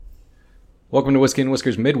Welcome to Whiskey and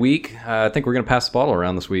Whiskers midweek. I think we're going to pass the bottle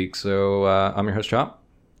around this week. So I'm your host, Chop.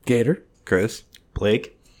 Gator. Chris.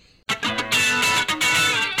 Blake.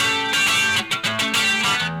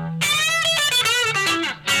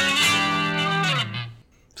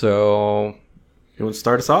 So You want to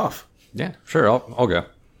start us off? yeah, sure, I'll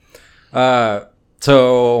go.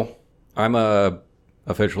 So I'm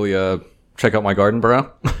officially check out my garden,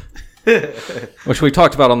 bro. Which we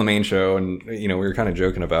talked about on the main show, and we were kind of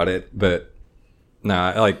joking about it, but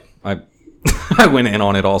nah, I I went in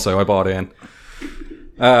on it also. I bought in.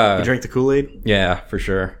 You drank the Kool-Aid? Yeah, for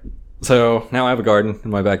sure. So now I have a garden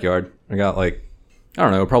in my backyard. I got I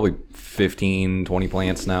don't know, probably 15, 20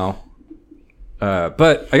 plants now.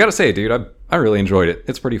 But I gotta say, dude, I really enjoyed it.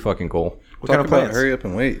 It's pretty fucking cool. What kind of plants? Hurry up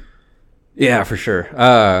and wait. Yeah, for sure.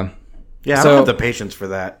 Yeah, I So- don't have the patience for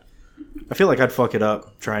that. I feel like I'd fuck it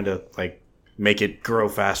up trying to make it grow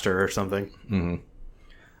faster or something.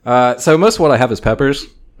 So most of what I have is peppers.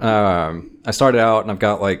 I started out and I've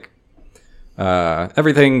got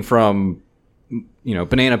everything from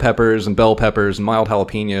banana peppers and bell peppers and mild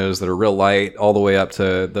jalapenos that are real light, all the way up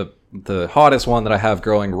to the hottest one that I have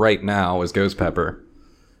growing right now is ghost pepper.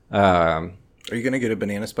 Are you going to get a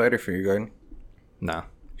banana spider for your garden? No.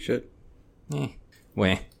 Shit.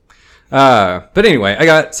 Weh. But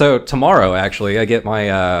anyway, so tomorrow actually I get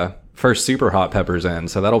my first super hot peppers in,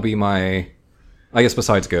 so that'll be my, I guess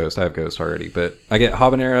besides Ghost, I have Ghost already, but I get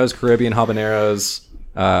habaneros, Caribbean habaneros,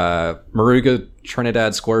 Moruga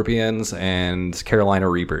Trinidad scorpions, and Carolina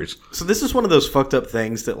Reapers. So this is one of those fucked up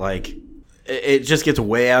things that it just gets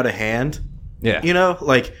way out of hand. Yeah.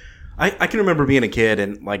 I can remember being a kid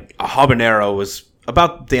and a habanero was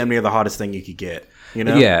about damn near the hottest thing you could get.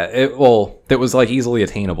 Yeah, that was easily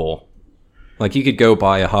attainable. You could go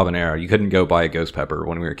buy a habanero, you couldn't go buy a ghost pepper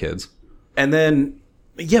when we were kids. And then,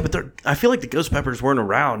 but I feel like the ghost peppers weren't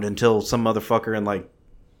around until some motherfucker in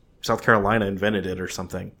South Carolina invented it or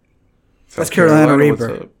something. That's Carolina what's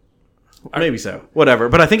Reaper. up? Maybe so. Whatever.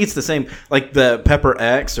 But I think it's the same. The Pepper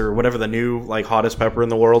X or whatever the new hottest pepper in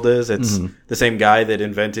the world is. It's the same guy that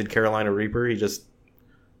invented Carolina Reaper. He just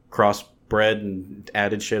crossbred and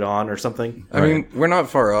added shit on or something. I mean, we're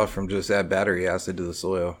not far off from just add battery acid to the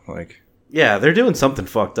soil. Yeah, they're doing something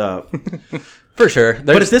fucked up. For sure.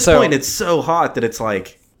 But at this point, it's so hot that it's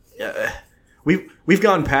we've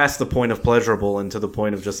gone past the point of pleasurable and to the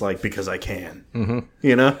point of just because I can.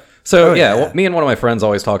 Mm-hmm. So well, me and one of my friends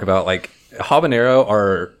always talk about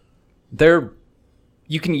habanero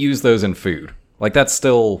you can use those in food. That's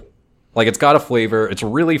still it's got a flavor. It's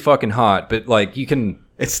really fucking hot, but you can.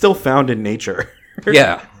 It's still found in nature.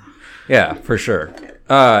 Yeah, for sure.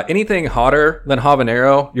 Anything hotter than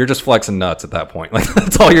habanero, you're just flexing nuts at that point.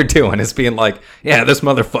 That's all you're doing is being yeah, this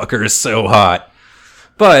motherfucker is so hot.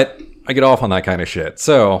 But I get off on that kind of shit.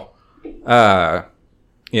 So, yeah,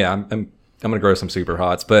 I'm gonna grow some super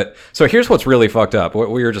hots. But so here's what's really fucked up.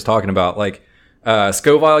 What we were just talking about,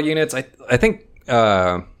 Scoville units. I think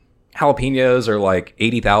jalapenos are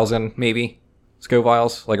 80,000 maybe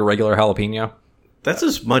Scovilles, a regular jalapeno. That's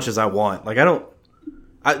as much as I want.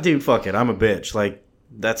 Dude, fuck it. I'm a bitch.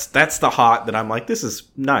 That's the hot that I'm this is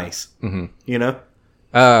nice.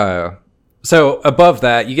 Mm-hmm. So above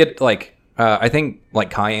that, you get I think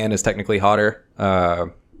cayenne is technically hotter.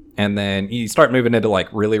 And then you start moving into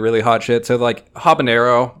really, really hot shit. So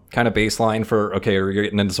habanero kind of baseline for, okay, we're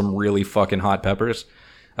getting into some really fucking hot peppers.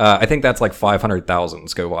 I think that's 500,000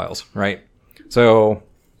 Scovilles, right? So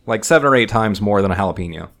 7 or 8 times more than a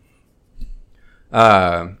jalapeno.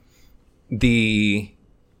 The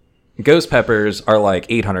ghost peppers are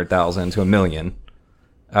 800,000 to 1 million.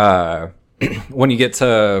 When you get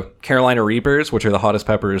to Carolina Reapers, which are the hottest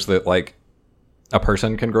peppers that a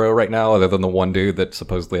person can grow right now, other than the one dude that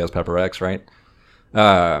supposedly has Pepper X, right?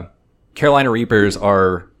 Carolina Reapers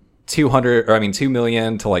are 2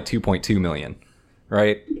 million to 2.2 million,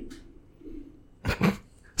 right?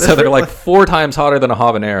 So they're 4 times hotter than a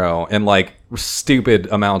habanero and stupid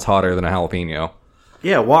amounts hotter than a jalapeno.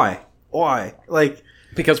 Yeah, why? Why?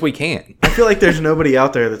 Because we can. I feel there's nobody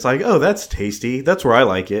out there that's oh, that's tasty. That's where I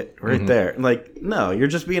like it, right there. No, you're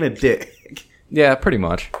just being a dick. Yeah, pretty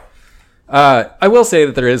much. I will say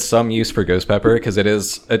that there is some use for ghost pepper because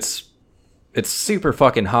it's super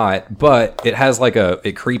fucking hot, but it has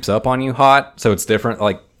it creeps up on you hot, so it's different.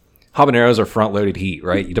 Habaneros are front loaded heat,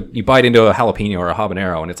 right? You bite into a jalapeno or a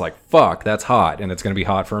habanero and it's fuck, that's hot, and it's gonna be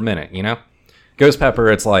hot for a minute, Ghost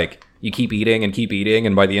pepper, it's you keep eating,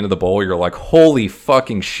 and by the end of the bowl you're holy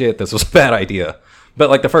fucking shit, this was a bad idea.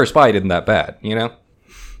 But the first bite isn't that bad, You know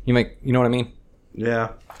what I mean?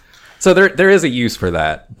 Yeah. So there is a use for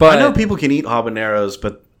that. But I know people can eat habaneros,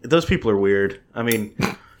 but those people are weird. I mean,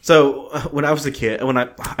 So when I was a kid, when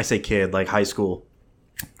I say kid, like high school,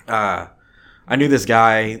 I knew this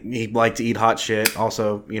guy. He liked to eat hot shit.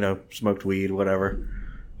 Also, smoked weed, whatever.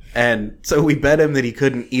 And so we bet him that he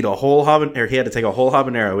couldn't eat a whole habanero. He had to take a whole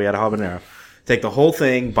habanero. We had a habanero. Take the whole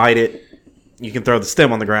thing, bite it. You can throw the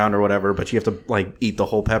stem on the ground or whatever, but you have to eat the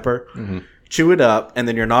whole pepper, chew it up, and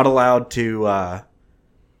then you're not allowed to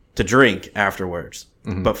drink afterwards.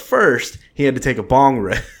 But first, he had to take a bong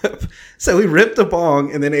rip. So he ripped a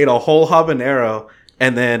bong and then ate a whole habanero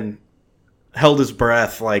and then held his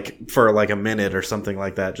breath for a minute or something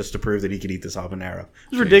like that just to prove that he could eat this habanero.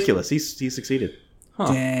 It was ridiculous. He succeeded.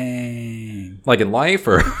 Huh. Dang. Like in life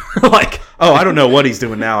or Oh, I don't know what he's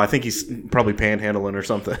doing now. I think he's probably panhandling or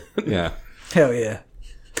something. Yeah. Hell yeah.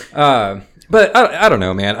 But I don't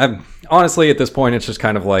know, man. I'm honestly at this point it's just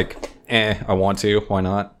kind of I want to, why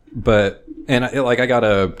not? But I got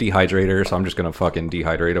a dehydrator, so I'm just gonna fucking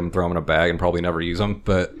dehydrate them, throw them in a bag, and probably never use them.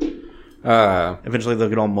 But eventually they'll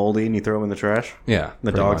get all moldy, and you throw them in the trash. Yeah,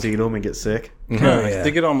 the dogs eat them and get sick. Oh, yeah.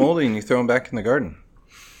 They get all moldy, and you throw them back in the garden.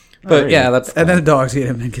 But that's and then the dogs eat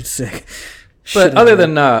them and get sick. But other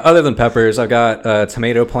than peppers, I've got a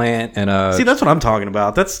tomato plant and See, that's what I'm talking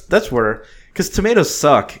about. That's where, because tomatoes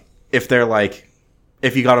suck if they're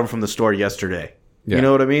if you got them from the store yesterday. Yeah. You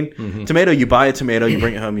know what I mean? Tomato, you buy a tomato, you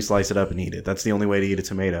bring it home, you slice it up and eat it. That's the only way to eat a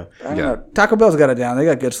tomato. Taco Bell's got it down. They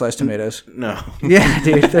got good sliced tomatoes. No. Yeah,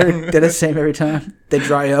 dude. They're the same every time. They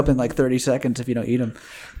dry up in 30 seconds if you don't eat them.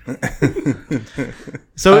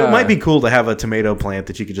 So it might be cool to have a tomato plant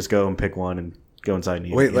that you could just go and pick one and go inside and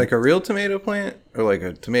eat. Wait, like a real tomato plant? Or like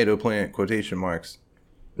a tomato plant, quotation marks?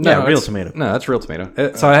 No, real tomato. No, that's real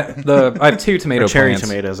tomato. So I have two tomato cherry plants.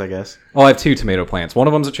 tomatoes, I guess. Well, I have two tomato plants. One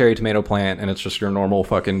of them's a cherry tomato plant, and it's just your normal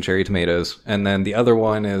fucking cherry tomatoes. And then the other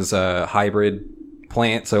one is a hybrid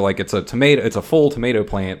plant. So it's a tomato. It's a full tomato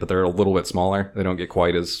plant, but they're a little bit smaller. They don't get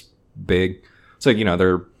quite as big. So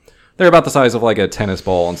they're about the size of a tennis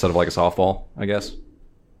ball instead of a softball, I guess.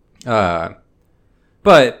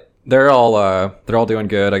 But they're all doing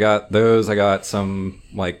good. I got those. I got some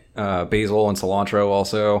basil and cilantro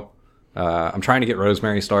also. I'm trying to get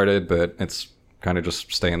rosemary started, but it's kind of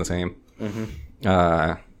just staying the same.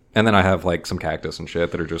 And then I have some cactus and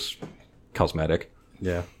shit that are just cosmetic.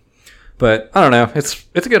 Yeah. But I don't know. It's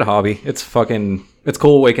a good hobby. It's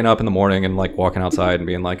cool waking up in the morning and walking outside and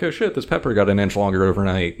being oh shit, this pepper got an inch longer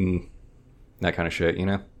overnight and that kind of shit,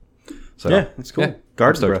 So yeah, it's cool. Yeah,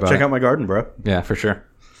 garden, bro. Check out my garden, bro. Yeah, for sure.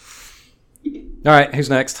 All right, who's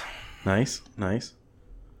next? Nice.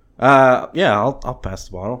 Yeah, I'll pass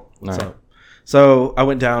the bottle. All right. So I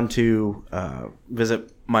went down to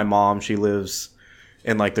visit my mom. She lives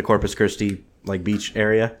in the Corpus Christi beach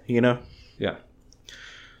area, Yeah.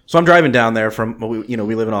 So I'm driving down there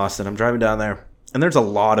we live in Austin. I'm driving down there, and there's a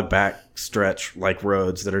lot of backstretch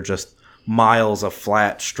roads that are just miles of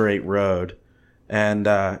flat, straight road. And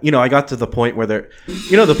I got to the point where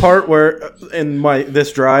the part where in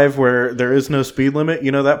this drive where there is no speed limit.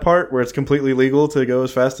 That part where it's completely legal to go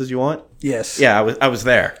as fast as you want. Yes. Yeah, I was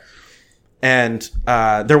there, and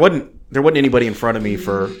there wasn't anybody in front of me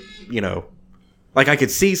for I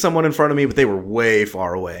could see someone in front of me, but they were way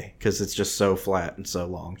far away because it's just so flat and so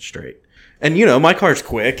long straight. And my car's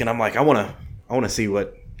quick, and I'm I want to see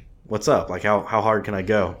what's up. How hard can I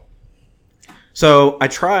go? So I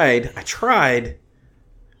tried.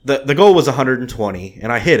 The goal was 120,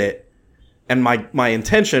 and I hit it. And my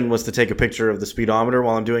intention was to take a picture of the speedometer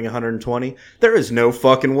while I'm doing 120. There is no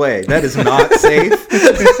fucking way. That is not safe.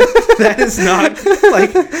 That is not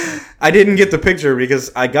I didn't get the picture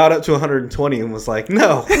because I got up to 120 and was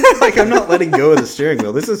no, I'm not letting go of the steering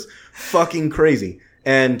wheel. This is fucking crazy.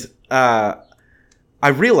 And I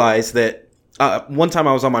realized that one time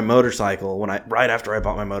I was on my motorcycle right after I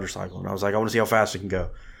bought my motorcycle, and I was I want to see how fast I can go.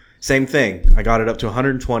 Same thing. I got it up to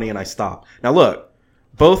 120 and I stopped. Now look,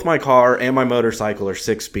 both my car and my motorcycle are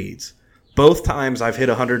 6 speeds. Both times I've hit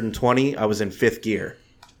 120, I was in 5th gear.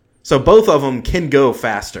 So both of them can go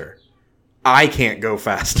faster. I can't go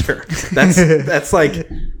faster. That's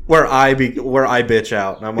where I bitch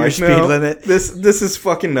out. And I'm Your speed limit. This is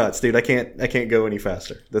fucking nuts, dude. I can't go any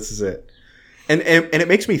faster. This is it. And it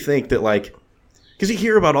makes me think that because you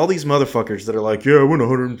hear about all these motherfuckers that are yeah, I went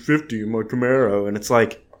 150 in my Camaro, and it's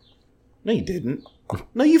no, you didn't.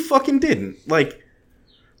 No, you fucking didn't.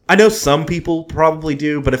 I know some people probably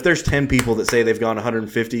do, but if there's 10 people that say they've gone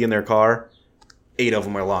 150 in their car, 8 of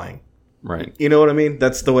them are lying. Right. You know what I mean?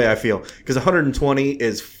 That's the way I feel. Because 120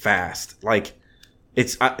 is fast.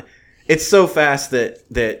 It's so fast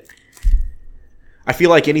that I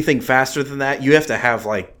feel anything faster than that, you have to have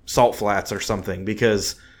salt flats or something,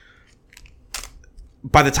 because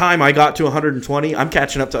by the time I got to 120, I'm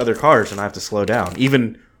catching up to other cars and I have to slow down.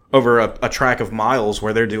 Even over a track of miles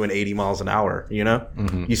where they're doing 80 miles an hour, you know?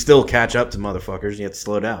 Mm-hmm. You still catch up to motherfuckers and you have to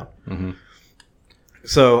slow down. Mm-hmm.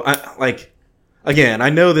 So, again, I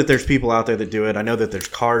know that there's people out there that do it. I know that there's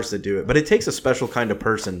cars that do it. But it takes a special kind of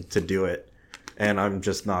person to do it. And I'm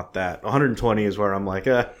just not that. 120 is where I'm like,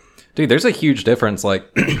 Dude, there's a huge difference. Like,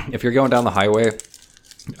 if you're going down the highway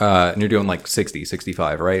and you're doing like 60,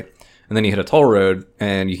 65, right? And then you hit a toll road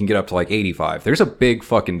and you can get up to like 85. There's a big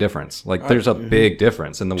fucking difference. Like, there's a big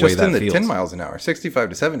difference in the way that feels. Just in the 10 miles an hour. 65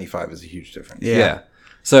 to 75 is a huge difference. Yeah.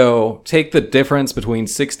 So take the difference between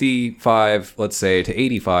 65, let's say, to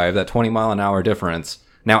 85, that 20 mile an hour difference.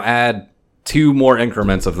 Now add 2 more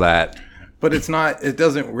increments of that. But it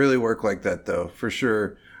doesn't really work like that, though, for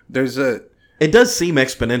sure. It does seem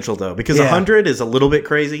exponential, though, because 100 is a little bit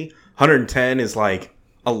crazy. 110 is like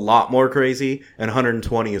a lot more crazy, and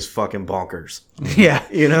 120 is fucking bonkers. Yeah.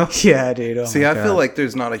 You know? Yeah, dude. Oh See, I feel like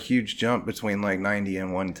there's not a huge jump between like 90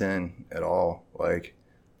 and 110 at all. Like,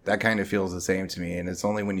 that kind of feels the same to me, and it's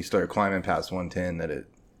only when you start climbing past 110 that it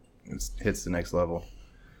hits the next level.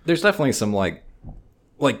 There's definitely some like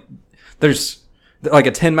there's like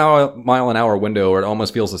a 10 mile an hour window where it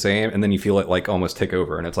almost feels the same, and then you feel it like almost tick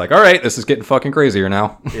over, and it's like, all right, this is getting fucking crazier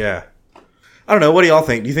now. Yeah. I don't know. What do y'all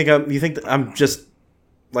think? Do you think I'm just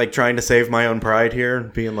like trying to save my own pride here,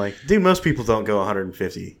 being like, dude, most people don't go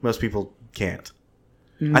 150. Most people can't.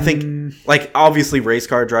 I think, like, obviously race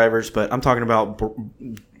car drivers, but I'm talking about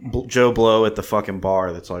Joe Blow at the fucking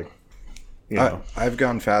bar that's like, you know. I've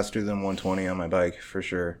gone faster than 120 on my bike, for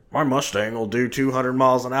sure. My Mustang will do 200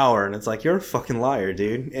 miles an hour, and it's like, you're a fucking liar,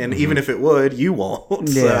 dude. And even if it would, you won't.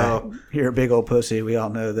 Yeah, So. you're a big old pussy. We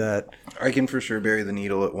all know that. I can for sure bury the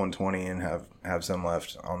needle at 120 and have some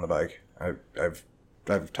left on the bike.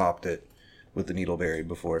 I've topped it with the needle buried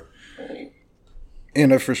before.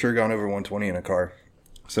 And I've for sure gone over 120 in a car.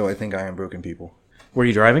 So I think I am broken people. Were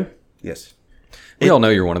you driving? Yes. We all know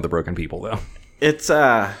you're one of the broken people, though. It's,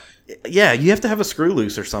 yeah, you have to have a screw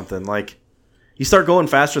loose or something. Like, you start going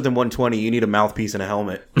faster than 120, you need a mouthpiece and a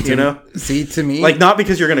helmet, you know? See, to me... Like, not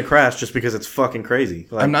because you're going to crash, just because it's fucking crazy.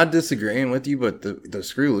 Like, I'm not disagreeing with you, but the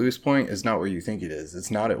screw loose point is not where you think it is.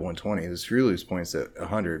 It's not at 120. The screw loose point's at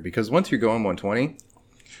 100. Because once you're going 120,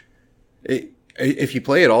 if you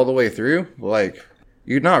play it all the way through, like...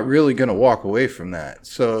 You're not really going to walk away from that.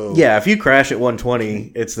 So yeah, if you crash at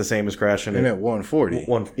 120, it's the same as crashing at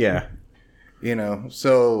 140. Yeah. You know,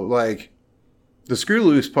 so like the screw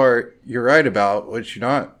loose part, you're right about. What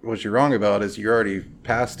you're wrong about is you're already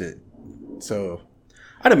past it. So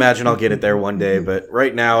I'd imagine I'll get it there one day, but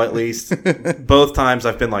right now at least both times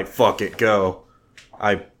I've been like, fuck it, go.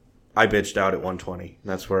 I bitched out at 120.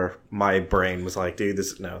 That's where my brain was like, dude,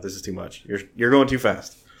 this is too much. You're going too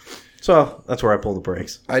fast. So that's where I pull the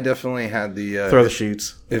brakes. I definitely had the throw the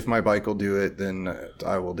chutes. If my bike will do it, then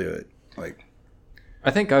I will do it. Like, I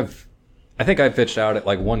think I've pitched out at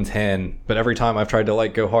like 110, but every time I've tried to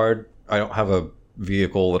like go hard, I don't have a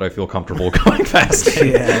vehicle that I feel comfortable going fast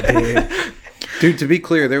in. Yeah, dude. To be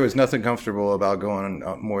clear, there was nothing comfortable about going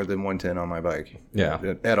more than 110 on my bike.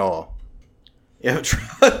 Yeah, at all. Yeah,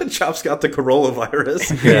 Chop's got the Corolla virus.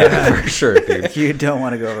 Yeah, for sure, dude. You don't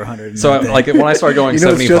want to go over 100. So like when I started going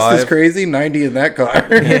 75, it's just as crazy. 90 in that car.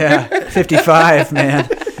 Yeah, 55, man.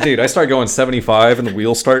 Dude, I start going 75 and the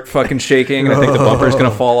wheels start fucking shaking, and I think the bumper's gonna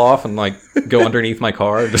fall off and like go underneath my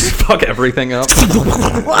car and just fuck everything up.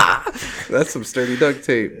 That's some sturdy duct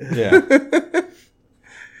tape. Yeah.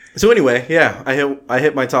 So anyway, yeah, I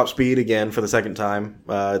hit my top speed again for the second time.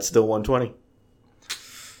 It's still 120.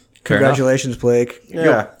 Congratulations, Blake.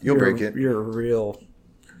 Yeah, you'll break it. You're a real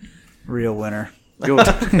winner.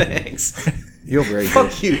 Thanks. You'll break it.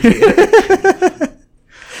 Fuck you, dude.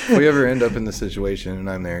 If we ever end up in the situation and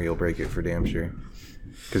I'm there, you'll break it for damn sure.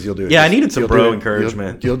 Because you'll do it. Yeah, I needed some bro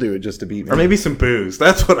encouragement. You'll do it just to beat me. Or maybe some booze.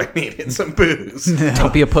 That's what I needed. Some booze.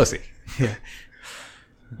 Don't be a pussy. Yeah.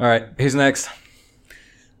 All right, who's next?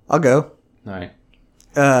 I'll go. All right.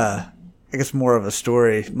 I guess more of a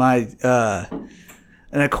story.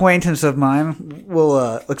 An acquaintance of mine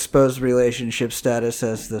will expose relationship status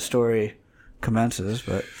as the story commences,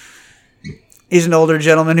 but he's an older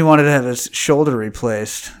gentleman who wanted to have his shoulder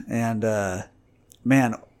replaced, and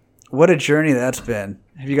man, what a journey that's been.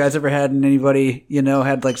 Have you guys ever had anybody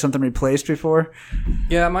had like something replaced before?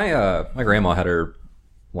 Yeah, my grandma had her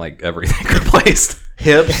like everything replaced.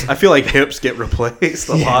 Hips. I feel like hips get replaced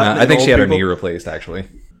a lot. I think she had her knee replaced actually.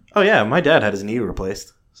 Oh yeah, my dad had his knee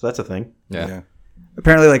replaced, so that's a thing. Yeah.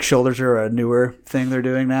 Apparently, like, shoulders are a newer thing they're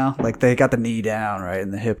doing now. Like, they got the knee down, right,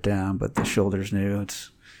 and the hip down, but the shoulder's new.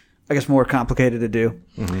 It's, I guess, more complicated to do.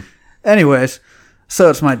 Mm-hmm. Anyways, So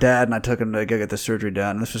it's my dad, and I took him to go get the surgery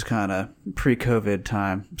done. This was kind of pre-COVID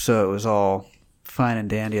time, so it was all fine and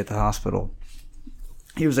dandy at the hospital.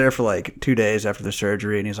 He was there for like 2 days after the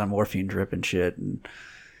surgery, and he was on morphine drip and shit, and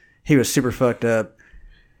he was super fucked up.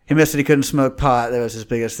 He missed that he couldn't smoke pot. That was his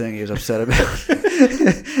biggest thing he was upset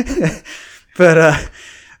about. But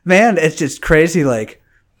man, it's just crazy. Like,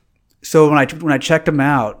 so when I checked him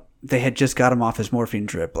out, they had just got him off his morphine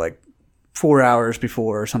drip like 4 hours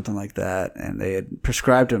before or something like that, and they had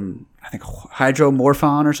prescribed him, I think,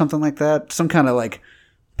 hydromorphone or something like that, some kind of like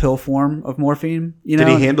pill form of morphine. You know?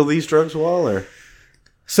 Did he handle these drugs well, or?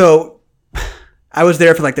 So I was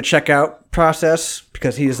there for like the checkout process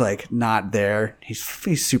because he's like not there.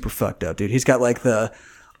 He's super fucked up, dude. He's got like the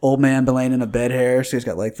old man laying in a bed hair, so he's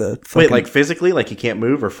got like the fucking... Wait, like physically, like he can't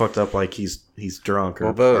move, or fucked up like he's drunk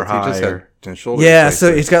or, or high? He just or... had shoulders. Yeah,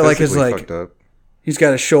 so he's got like his physically like fucked up. he's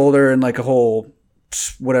got a shoulder and like a whole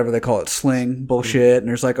whatever they call it sling bullshit, and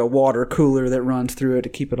there's like a water cooler that runs through it to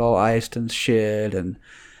keep it all iced and shit, and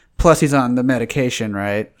plus he's on the medication,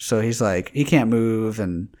 right? So he's like he can't move,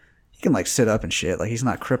 and he can like sit up and shit. Like he's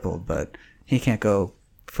not crippled, but he can't go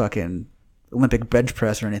fucking Olympic bench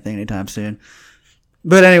press or anything anytime soon.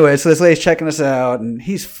 But anyway, so this lady's checking us out, and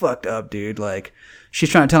he's fucked up, dude. Like, she's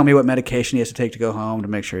trying to tell me what medication he has to take to go home to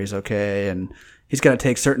make sure he's okay, and he's got to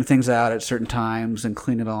take certain things out at certain times and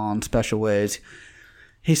clean it all in special ways.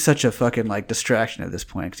 He's such a fucking, like, distraction at this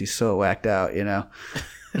point because he's so whacked out, you know?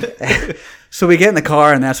 So we get in the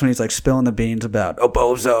car, and that's when he's, like, spilling the beans about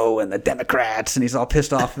Obozo and the Democrats, and he's all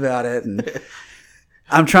pissed off about it, and...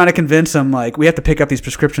 I'm trying to convince him, like, we have to pick up these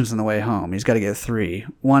prescriptions on the way home. He's got to get 3.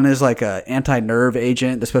 One is, like, a anti-nerve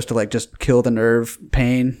agent that's supposed to, like, just kill the nerve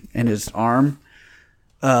pain in his arm.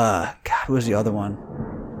 God, what was the other one?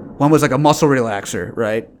 One was, like, a muscle relaxer,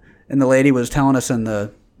 right? And the lady was telling us in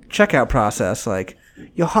the checkout process, like,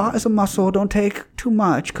 your heart is a muscle. Don't take too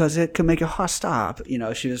much because it can make your heart stop. You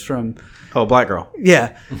know, she was from... Oh, black girl.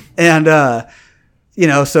 Yeah. And, you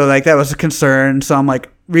know, so, like, that was a concern. So I'm, like,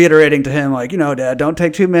 reiterating to him, like, you know, Dad, don't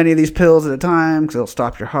take too many of these pills at a time because it'll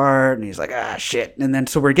stop your heart. And he's like, shit. And then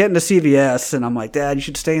so we're getting to CVS, and I'm like, Dad, you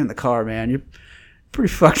should stay in the car, man. You're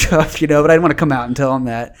pretty fucked up, you know. But I didn't want to come out and tell him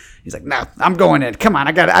that. He's like, no, I'm going in. Come on,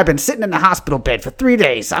 I've been sitting in the hospital bed for 3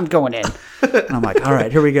 days. I'm going in. And I'm like, all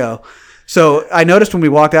right, here we go. So I noticed when we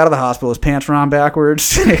walked out of the hospital, his pants were on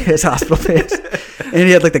backwards, his hospital pants. And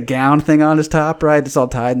he had like the gown thing on his top, right? It's all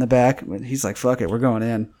tied in the back. He's like, fuck it, we're going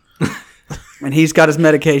in. And he's got his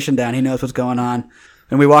medication down. He knows what's going on.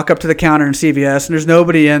 And we walk up to the counter in CVS, and there's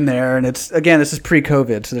nobody in there. And it's, again, this is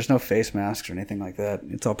pre-COVID, so there's no face masks or anything like that.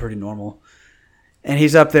 It's all pretty normal. And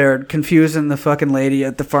he's up there confusing the fucking lady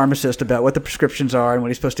at the pharmacist about what the prescriptions are and what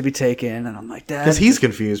he's supposed to be taking. And I'm like, Dad. Because he's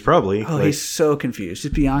confused, probably. Oh, he's so confused.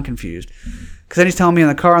 He's beyond confused. Because then he's telling me in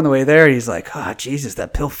the car on the way there, he's like, Jesus,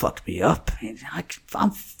 that pill fucked me up. And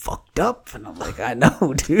I'm fucked up. And I'm like, I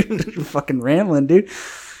know, dude. You're fucking rambling, dude.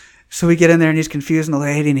 So we get in there, and he's confusing the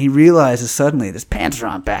lady, and he realizes suddenly his pants are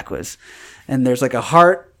on backwards. And there's like a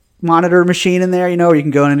heart monitor machine in there, you know, where you can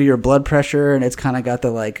go into your blood pressure, and it's kind of got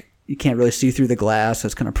the, like, you can't really see through the glass, so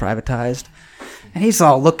it's kind of privatized. And he's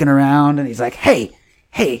all looking around, and he's like, hey,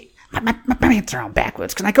 my pants are on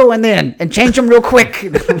backwards. Can I go in there and change them real quick?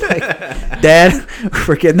 And I'm like, Dad,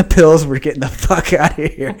 we're getting the pills. We're getting the fuck out of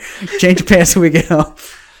here. Change your pants when we get home.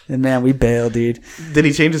 And, man, we bailed, dude. Did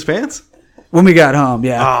he change his pants? When we got home,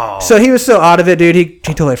 yeah. Oh. So he was so out of it, dude. He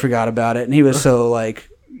totally forgot about it. And he was so, like,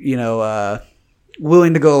 you know,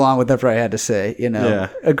 willing to go along with whatever I had to say, you know,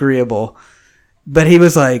 agreeable. But he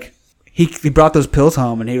was like, he brought those pills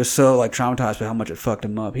home, and he was so, like, traumatized by how much it fucked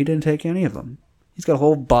him up. He didn't take any of them. He's got a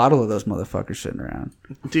whole bottle of those motherfuckers sitting around.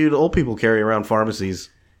 Dude, old people carry around pharmacies.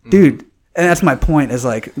 Dude, and that's my point, is,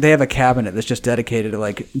 like, they have a cabinet that's just dedicated to,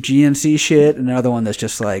 like, GNC shit, and another one that's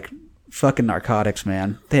just, like, fucking narcotics,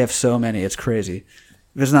 man. They have so many. It's crazy.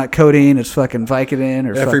 If it's not codeine, it's fucking Vicodin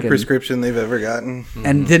or every fucking... prescription they've ever gotten.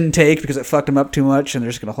 And didn't take because it fucked them up too much, and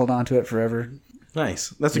they're just going to hold on to it forever. Nice.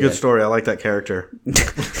 That's a good story. I like that character.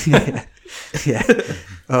 Yeah.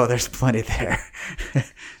 Oh, there's plenty there.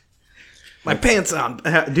 My pants are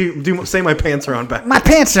on. Do say my pants are on back. My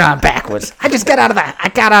pants are on backwards. I got out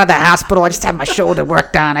of the hospital. I just had my shoulder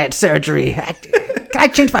worked on. I had surgery. Can I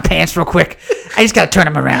change my pants real quick? I just got to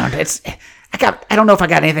turn them around. I don't know if I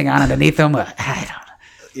got anything on underneath them. I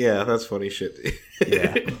don't. Yeah, that's funny shit.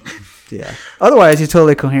 Yeah. Otherwise, he's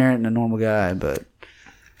totally coherent and a normal guy, but...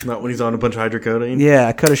 Not when he's on a bunch of hydrocodone? Yeah,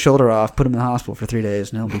 I cut his shoulder off, put him in the hospital for 3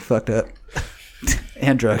 days, and he'll be fucked up.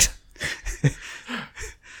 And drugs.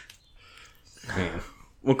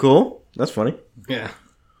 Well, cool. That's funny. Yeah,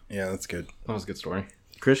 Yeah, that's good. that was a good story.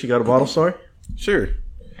 Chris, you got a bottle story? Sure.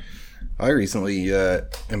 I recently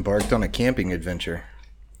embarked on a camping adventure.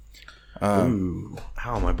 Ooh,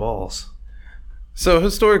 how are my balls? So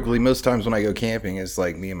historically, most times when I go camping, it's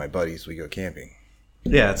like me and my buddies, we go camping.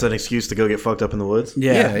 Yeah, it's an excuse to go get fucked up in the woods.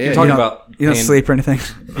 Yeah, You talking don't- about you don't paying- sleep or anything.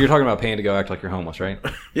 You're talking about paying to go act like you're homeless, right?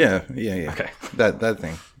 Yeah. Okay. That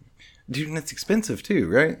thing. Dude, and it's expensive too,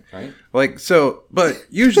 right? Right. Like, so, but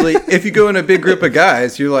usually if you go in a big group of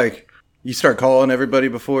guys, you're like, you start calling everybody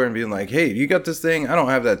before and being like, hey, you got this thing? I don't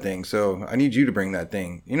have that thing, so I need you to bring that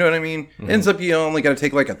thing. You know what I mean? Ends up you only got to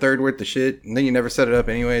take like a third worth of shit, and then you never set it up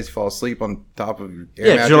anyways, fall asleep on top of your air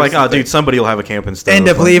Yeah, 'cause you're like, mattress. oh, dude, somebody will have a camping stove. End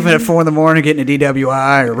up leaving at 4 a.m, getting a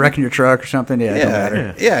DWI or wrecking your truck or something. Yeah, it don't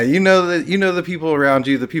matter. Yeah, you know the people around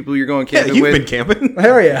you, the people you're going Yeah, camping you've with. been camping.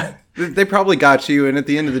 Hell yeah. They probably got you, and at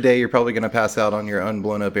the end of the day, you're probably going to pass out on your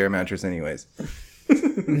unblown up air mattress anyways.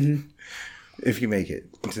 If you make it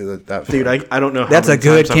to that far. Dude, I don't know how That's many a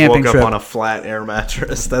good times I've camping woke trip. up on a flat air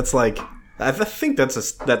mattress. That's like, I think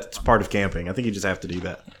that's part of camping. I think you just have to do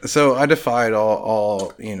that. So I defied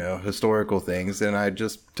all historical things, and I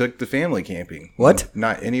just took the family camping. What?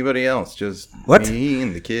 Not anybody else, just What? me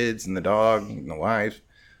and the kids and the dog and the wife,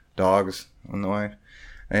 dogs and the wife.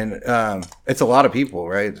 And it's a lot of people,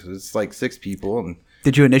 right? It's like 6 people and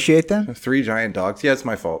Did you initiate them? 3 giant dogs. Yeah, it's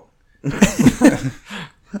my fault.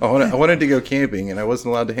 I wanted to go camping, and I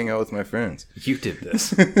wasn't allowed to hang out with my friends. You did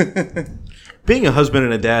this. Being a husband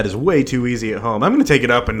and a dad is way too easy at home. I'm going to take it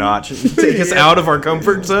up a notch. Take us out of our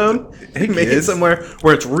comfort zone and make it kids. somewhere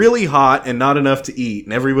where it's really hot and not enough to eat,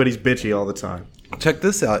 and everybody's bitchy all the time. Check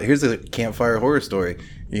this out. Here's a campfire horror story.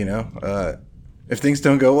 If things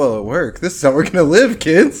don't go well at work, this is how we're gonna live,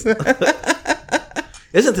 kids.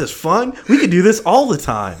 Isn't this fun? We could do this all the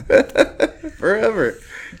time. Forever,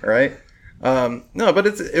 right? No, but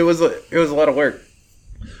it was a lot of work.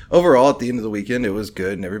 Overall, at the end of the weekend, it was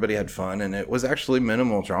good, and everybody had fun, and it was actually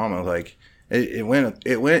minimal drama. Like it went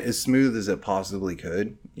as smooth as it possibly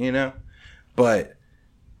could, But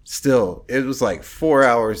still, it was like 4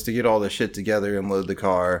 hours to get all the shit together and load the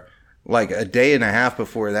car. Like a day and a half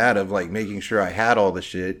before that of like making sure I had all the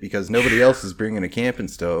shit because nobody else is bringing a camping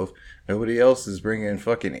stove. Nobody else is bringing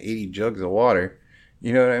fucking 80 jugs of water.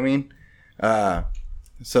 You know what I mean?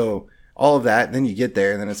 So all of that, then you get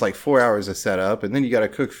there, and then it's like 4 hours of setup, and then you got to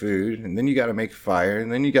cook food, and then you got to make a fire,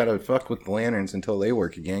 and then you got to fuck with the lanterns until they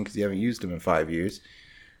work again because you haven't used them in 5 years.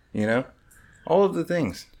 All of the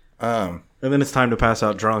things. And then it's time to pass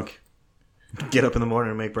out drunk. Get up in the morning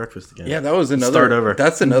and make breakfast again. Yeah, that was another. Start over.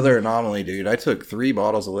 That's another anomaly, dude. I took 3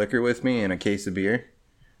 bottles of liquor with me and a case of beer,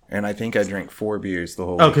 and I think I drank 4 beers the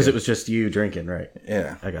whole. Oh, because it weekend. was just you drinking, right?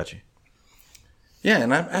 Yeah, I got you. yeah,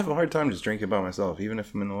 and I have a hard time just drinking by myself, even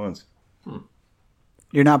if I'm in the woods.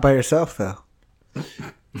 You're not by yourself, though.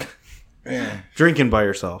 Yeah, Drinking by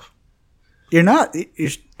yourself. You're not.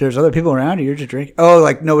 There's other people around you. You're just drinking. Oh,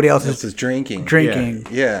 like nobody else this is is drinking. drinking.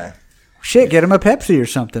 Yeah, Shit, get him a Pepsi or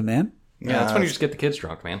something, man. Yeah, that's when you just get the kids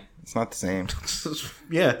drunk, man. it's not the same.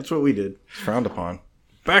 Yeah, that's what we did. It's frowned upon.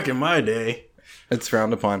 Back in my day. It's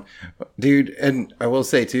frowned upon, dude. And I will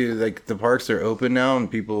say too, like the parks are open now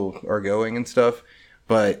and people are going and stuff.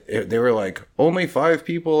 But they were like, only 5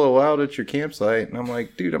 people allowed at your campsite, and I'm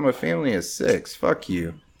like, dude, I'm a family of 6. Fuck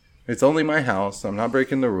you. It's only my house. I'm not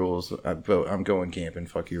breaking the rules. I'm going camping.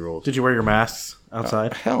 Fuck your rules. Did you wear your masks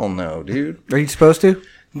outside? Hell no, dude. Are you supposed to?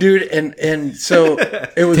 Dude, and so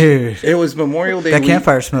it was. Dude. It was Memorial Day. That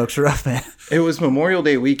campfire smoke's rough, man. It was Memorial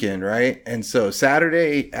Day weekend, right? And so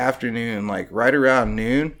Saturday afternoon, like right around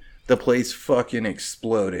noon, the place fucking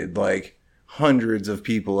exploded. Like hundreds of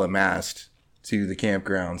people amassed to the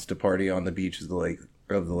campgrounds to party on the beach of the lake.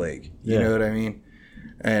 You know what I mean?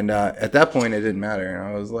 And at that point, it didn't matter. And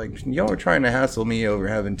I was like, y'all are trying to hassle me over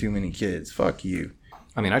having too many kids. Fuck you.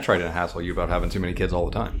 I mean, I try to hassle you about having too many kids all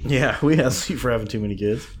the time. Yeah, we asked you for having too many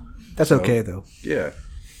kids. That's okay, though. Yeah.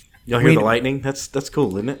 Y'all hear the lightning? That's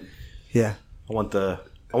cool, isn't it? Yeah. I want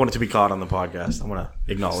it to be caught on the podcast. I want to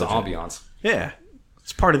It's acknowledge the it. ambiance. Yeah,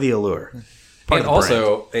 it's part of the allure. And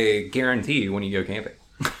also a guarantee when you go camping.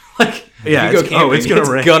 Like, Yeah, if you go it's- oh, it's gonna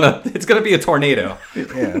rain. It's gonna be a tornado.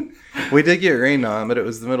 Yeah. We did get rained on, but it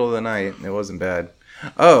was the middle of the night. And it wasn't bad.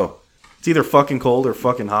 Oh, It's either fucking cold or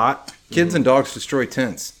fucking hot. kids and dogs destroy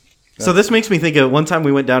tents. So this makes me think of one time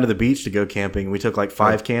we went down to the beach to go camping. We took like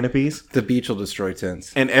 5 canopies, The beach will destroy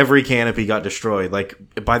tents. and every canopy got destroyed. Like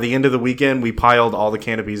by the end of the weekend, we piled all the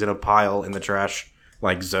canopies in a pile in the trash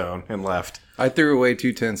like zone and left. I threw away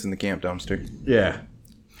 2 tents in the camp dumpster. Yeah.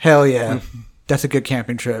 Hell yeah. That's a good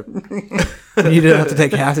camping trip. You didn't have to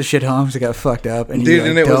take half the shit home because it got fucked up, and you Dude,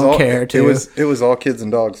 and it don't was all care too. It was all kids and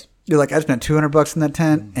dogs. You're like, I spent $200 in that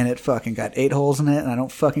tent, and it fucking got 8 holes in it, and I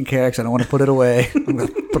don't fucking care because I don't want to put it away. I'm gonna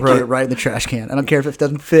throw it right in the trash can. I don't care if it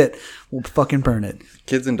doesn't fit. We'll fucking burn it.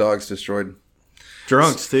 Kids and dogs destroyed.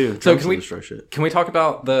 Drunks too. So Drunks will destroy shit. can we talk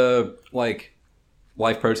about the like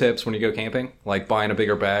life pro tips when you go camping? Like buying a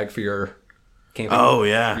bigger bag for your camping. Oh,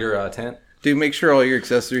 yeah. Your tent. Dude, make sure all your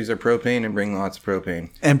accessories are propane and bring lots of propane.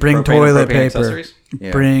 And bring Propane and toilet propane paper. accessories?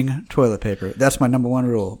 Yeah. Bring toilet paper. That's my number one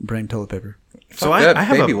rule. Bring toilet paper. So Fuck I that,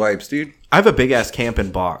 have baby a wipes, dude. I have a big ass camping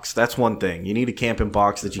box. That's one thing. You need a camping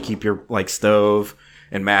box that you keep your like stove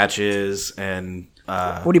and matches and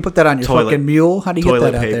What do you put that on? Your Toilet- fucking mule? How do you get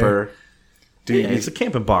toilet that out paper. Dude, Yeah, it's a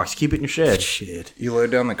camping box. Keep it in your shed. there? Shit. you load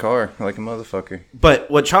down the car like a motherfucker. But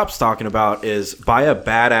what Chop's talking about is buy a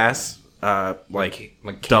badass like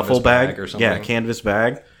Like duffel canvas bag bag or something. Yeah, canvas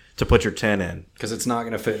bag to put your tent in. Because it's not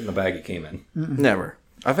going to fit in the bag it came in. Never.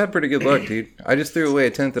 I've had pretty good luck, dude. I just threw away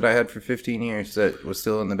a tent that I had for 15 years that was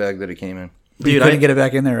still in the bag that it came in. You Dude, couldn't get it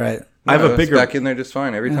back in there, right? I have No, a it's bigger back in there just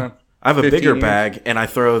fine every time. I have a 15 bigger years. bag, and I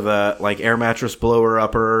throw the like air mattress blower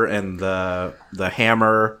upper and the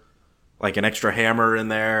hammer, like an extra hammer in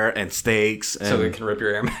there, and stakes, and So it can rip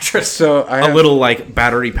your air mattress. So I a have, little like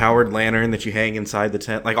battery powered lantern that you hang inside the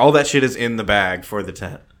tent. Like all that shit is in the bag for the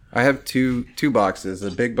tent. I have two boxes,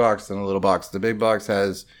 a big box and a little box. The big box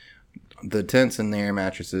has the tents and the air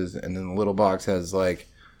mattresses, and then the little box has like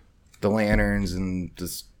the lanterns and the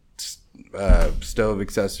stove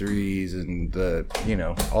accessories and the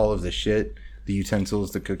all of the shit, the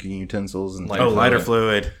utensils, the cooking utensils, and Lighter Oh, lighter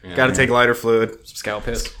fluid. fluid. Got to take lighter fluid. Some scalp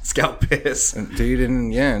piss. Scalp piss. dude,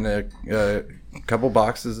 and a couple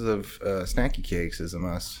boxes of snacky cakes is a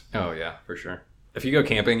must. Oh, yeah, for sure. If you go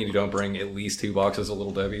camping and you don't bring at least 2 boxes of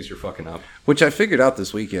Little Debbie's, you're fucking up. Which I figured out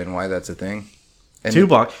this weekend why that's a thing. And 2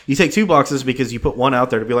 box. You take 2 boxes because you put one out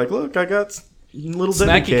there to be like, look, I got little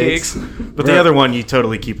Debbie Snacky cakes. cakes. But the other one you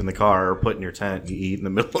totally keep in the car or put in your tent. You eat in the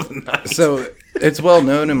middle of the night. So it's well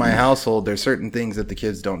known in my household there's certain things that the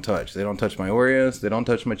kids don't touch. They don't touch my Oreos, they don't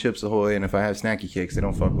touch my Chips Ahoy, and if I have snacky cakes, they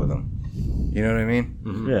don't fuck with them. You know what I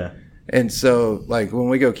mean? Yeah. And so, like, when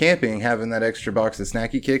we go camping, having that extra box of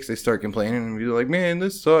snacky cakes, they start complaining and be like, man,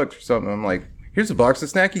 this sucks or something. I'm like, here's a box of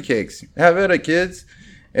snacky cakes. Have at it, kids.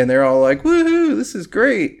 And they're all like, woohoo, this is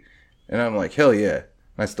great. And I'm like, hell yeah.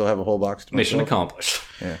 I still have a whole box to Mission myself. accomplished.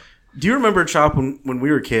 Yeah. Do you remember, Chop, when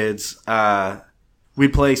we were kids,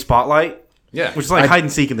 we'd play Spotlight? Yeah. Which is like hide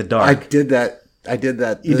and seek in the dark. I did that. You did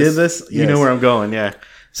this? You know Yes. where I'm going, yeah.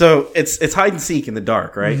 So it's hide and seek in the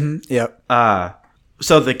dark, right? Yep.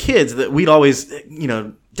 So the kids that we'd always,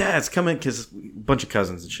 dads come in because a bunch of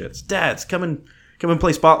cousins and shits. Dads come and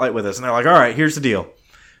play Spotlight with us, and they're like, all right, here's the deal.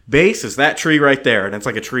 Base is that tree right there, and it's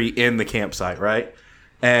like a tree in the campsite, right?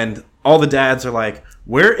 And all the dads are like,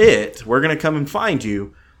 we're gonna come and find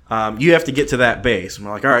you. You have to get to that base. And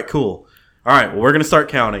we're like, all right, cool. All right, well, we're gonna start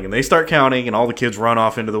counting, and they start counting, and all the kids run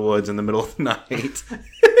off into the woods in the middle of the night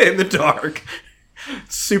in the dark,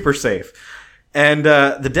 super safe. And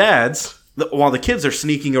the dads, while the kids are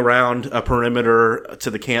sneaking around a perimeter to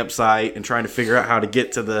the campsite and trying to figure out how to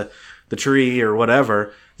get to the tree or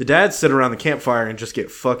whatever, the dads sit around the campfire and just get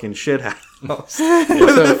fucking shit house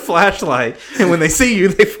with a flashlight. And when they see you,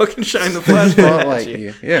 they fucking shine the flashlight at Spotlight you.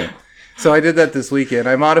 you. Yeah. So I did that this weekend.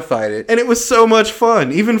 I modified it. And it was so much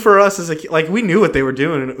fun, even for us as a kid. Like, we knew what they were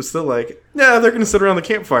doing, and it was still like, yeah, they're going to sit around the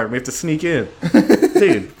campfire, and we have to sneak in.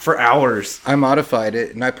 Dude, for hours. I modified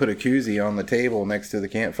it and I put a koozie on the table next to the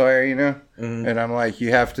campfire, Mm-hmm. And I'm like, you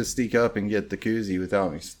have to sneak up and get the koozie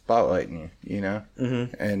without me spotlighting you,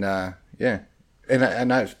 Mm-hmm. And yeah,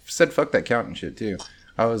 and I said fuck that counting shit too.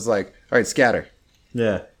 I was like, all right, scatter,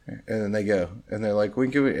 Yeah. and then they go and they're like, we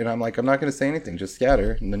can, and I'm like, I'm not gonna say anything, just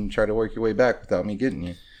scatter, and then try to work your way back without me getting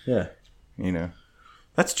you, Yeah.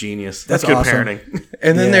 That's genius. That's, That's good awesome. parenting.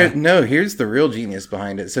 And then Yeah. here's the real genius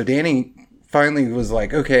behind it. So Danny finally was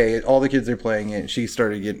like, okay, all the kids are playing it. She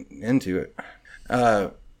started getting into it.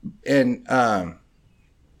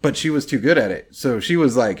 But she was too good at it. So she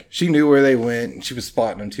was like, she knew where they went. And she was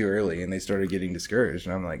spotting them too early and they started getting discouraged.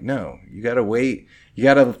 And I'm like, no, you got to wait. You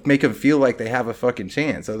got to make them feel like they have a fucking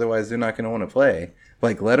chance. Otherwise, they're not going to want to play.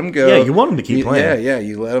 Like, let them go. Yeah, you want them to keep playing. Yeah.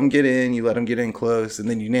 You let them get in. You let them get in close. And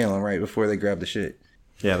then you nail them right before they grab the shit.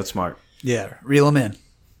 Yeah, that's smart. Yeah. Reel them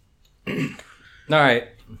in. All right.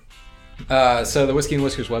 So the Whiskey and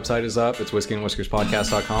Whiskers website is up. It's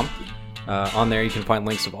whiskeyandwhiskerspodcast.com. On there, you can find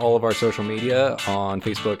links of all of our social media on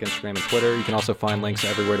Facebook, Instagram, and Twitter. You can also find links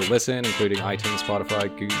everywhere to listen, including iTunes, Spotify,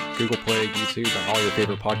 Google Play, YouTube, and all your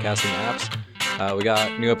favorite podcasting apps. We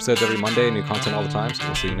got new episodes every Monday, new content all the time, so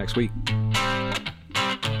we'll see you next week.